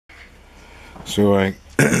So I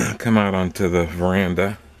come out onto the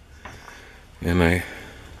veranda and I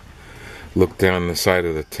look down the side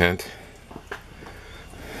of the tent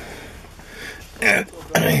and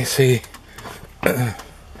I see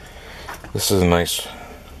this is a nice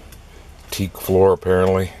teak floor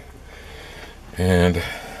apparently, and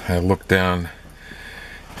I look down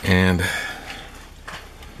and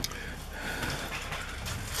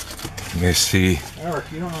I see, Eric,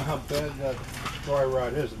 you don't know how bad that dry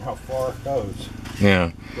rot is and how far it goes.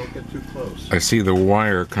 yeah, Don't get too close. I see the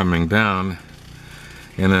wire coming down,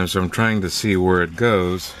 and as I'm trying to see where it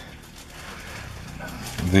goes,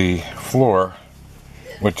 the floor,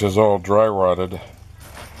 which is all dry rotted,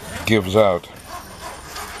 gives out,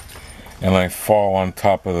 and I fall on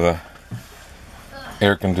top of the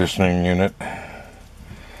air conditioning unit,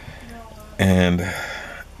 and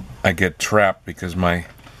I get trapped because my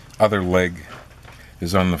other leg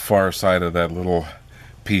is on the far side of that little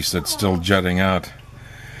piece that's still jutting out,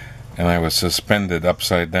 and I was suspended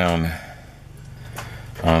upside down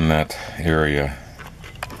on that area.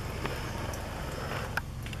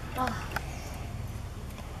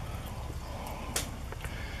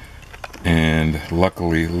 And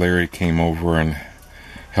luckily Larry came over and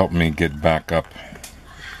helped me get back up.